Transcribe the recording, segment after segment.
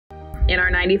In our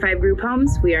 95 group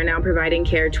homes, we are now providing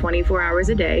care 24 hours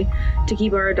a day to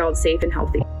keep our adults safe and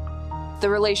healthy. The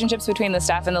relationships between the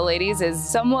staff and the ladies is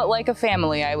somewhat like a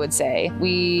family, I would say.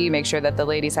 We make sure that the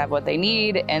ladies have what they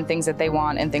need and things that they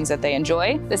want and things that they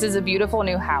enjoy. This is a beautiful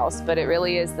new house, but it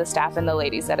really is the staff and the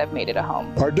ladies that have made it a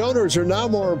home. Our donors are now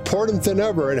more important than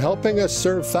ever in helping us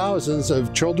serve thousands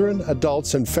of children,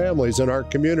 adults, and families in our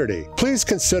community. Please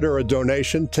consider a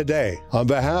donation today. On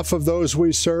behalf of those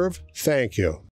we serve, thank you.